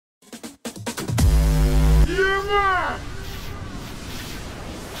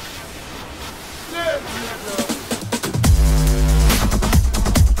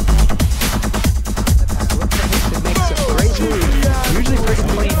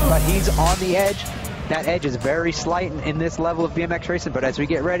spot. He's on the edge. That edge is very slight in this level of BMX racing, but as we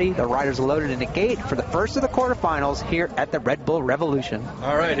get ready, the riders are loaded in the gate for the first of the quarterfinals here at the Red Bull Revolution.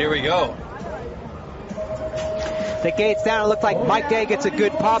 All right, here we go. The gate's down. It looked like Mike Day gets a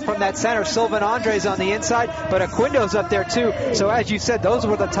good pop from that center. Sylvain Andre's on the inside, but OQUENDO's up there too. So as you said, those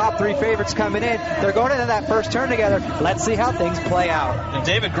were the top three favorites coming in. They're going into that first turn together. Let's see how things play out. And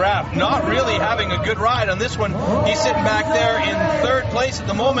David Graf not really having a good ride on this one. He's sitting back there in third place at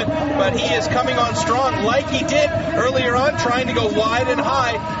the moment, but he is coming on strong like he did earlier on, trying to go wide and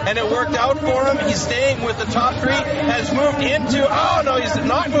high, and it worked out for him. He's staying with the top three, has moved into, oh no, he's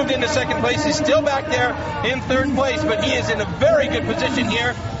not moved into second place. He's still back there in third place, but he is in a very good position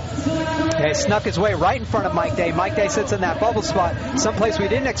here. He snuck his way right in front of Mike Day. Mike Day sits in that bubble spot, someplace we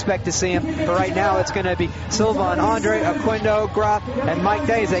didn't expect to see him. But right now it's going to be Sylvain Andre, OQUENDO, Graf, and Mike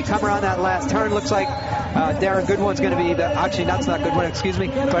Day as they come around that last turn. Looks like Darren Goodwin's going to be the, actually that's not Goodwin, excuse me,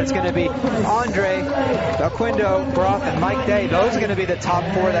 but it's going to be Andre, OQUENDO, Graf, and Mike Day. Those are going to be the top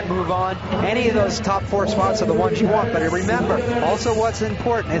four that move on. Any of those top four spots are the ones you want. But remember, also what's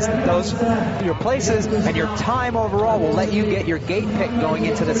important is those your places and your time overall will let you get your gate pick going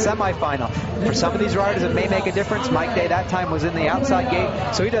into the semifinal. For some of these riders, it may make a difference. Mike Day that time was in the outside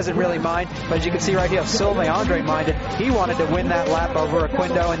gate, so he doesn't really mind. But as you can see right here, Sylvain Andre minded. He wanted to win that lap over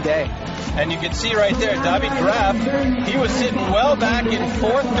OQUENDO and Day. And you can see right there, David Graf, he was sitting well back in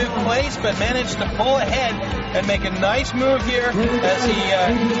fourth, fifth place, but managed to pull ahead and make a nice move here as he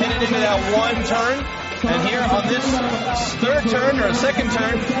headed into that one turn. And here on this third turn, or second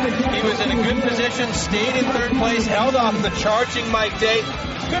turn, he was in a good position, stayed in third place, held off the charging Mike Day.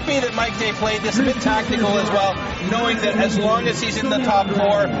 Could be that Mike Day played this a bit tactical as well, knowing that as long as he's in the top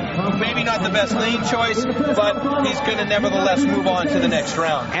four, maybe not the best lane choice, but he's going to nevertheless move on to the next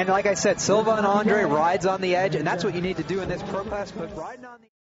round. And like I said, Sylvain Andre rides on the edge, and that's what you need to do in this pro class, but riding on the